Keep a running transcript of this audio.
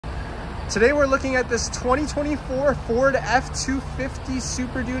Today we're looking at this 2024 Ford F-250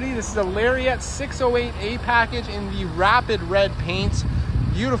 Super Duty. This is a Lariat 608A package in the rapid red paint.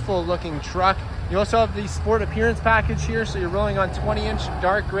 Beautiful looking truck. You also have the sport appearance package here, so you're rolling on 20-inch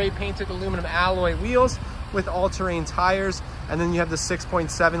dark gray painted aluminum alloy wheels with all-terrain tires. And then you have the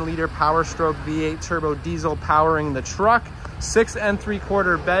 6.7 liter Power Stroke V8 turbo diesel powering the truck. 6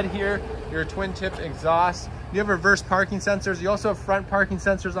 3/4 bed here, your twin tip exhaust. You have reverse parking sensors. You also have front parking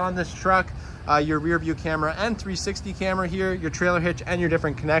sensors on this truck, your rear view camera and 360 camera here, your trailer hitch and your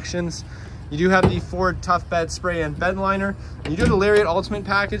different connections. You do have the Ford ToughBed spray and bed liner. And you do have the Lariat Ultimate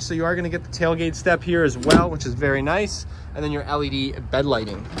package, so you are going to get the tailgate step here as well, which is very nice. And then your LED bed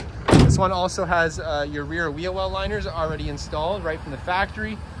lighting. This one also has your rear wheel well liners already installed right from the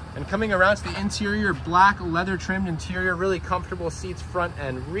factory. And coming around to the interior, black leather trimmed interior, really comfortable seats front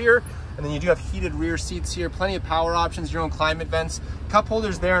and rear. And then you do have heated rear seats here, plenty of power options, your own climate vents, cup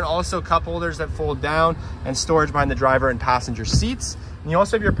holders there, and also cup holders that fold down, and storage behind the driver and passenger seats. And you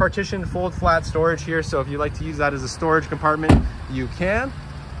also have your partitioned fold flat storage here, so if you'd like to use that as a storage compartment, you can.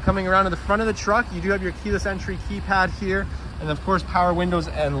 Coming around to the front of the truck, you do have your keyless entry keypad here, and of course power windows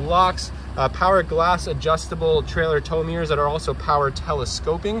and locks, power glass adjustable trailer tow mirrors that are also power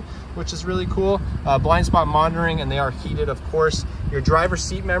telescoping, which is really cool. Blind spot monitoring, and they are heated, of course. Your driver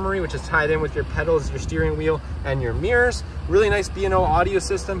seat memory, which is tied in with your pedals, your steering wheel, and your mirrors. Really nice B&O audio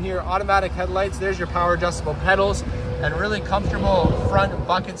system here. Automatic headlights, there's your power adjustable pedals, and really comfortable front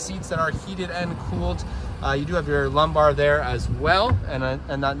bucket seats that are heated and cooled. You do have your lumbar there as well,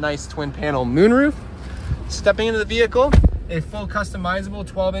 and that nice twin panel moonroof. Stepping into the vehicle, a full customizable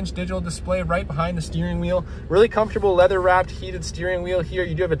 12-inch digital display right behind the steering wheel. Really comfortable leather wrapped heated steering wheel here.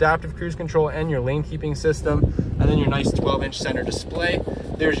 You do have adaptive cruise control and your lane keeping system, and then your nice 12-inch center display.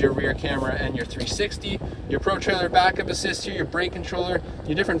 There's your rear camera and your 360. Your Pro Trailer backup assist here, your brake controller,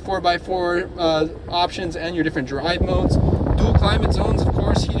 your different 4x4 options, and your different drive modes. Dual climate zones, of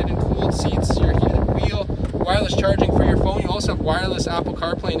course, heated and cooled seats, your heated wheel, wireless charging for your phone. You also have wireless Apple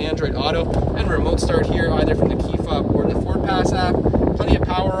CarPlay and Android Auto, and remote start here, either from the key fob or the Ford Pass app. Plenty of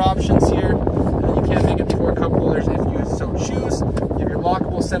power options here, and you can make it 4 cup holders if you so choose. You have your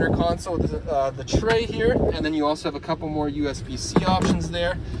lockable center console with the tray here, and then you also have a couple more USB-C options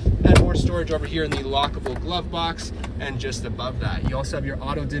there, and more storage over here in the lockable glove box. And just above that, you also have your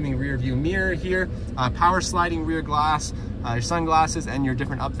auto dimming rear view mirror here, power sliding rear glass, your sunglasses, and your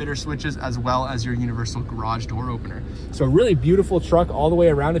different upfitter switches, as well as your universal garage door opener. So a really beautiful truck all the way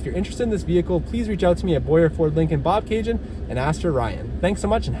around. If you're interested in this vehicle, please reach out to me at Boyer Ford Lincoln Bobcaygeon and ask for Ryan. Thanks so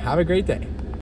much and have a great day.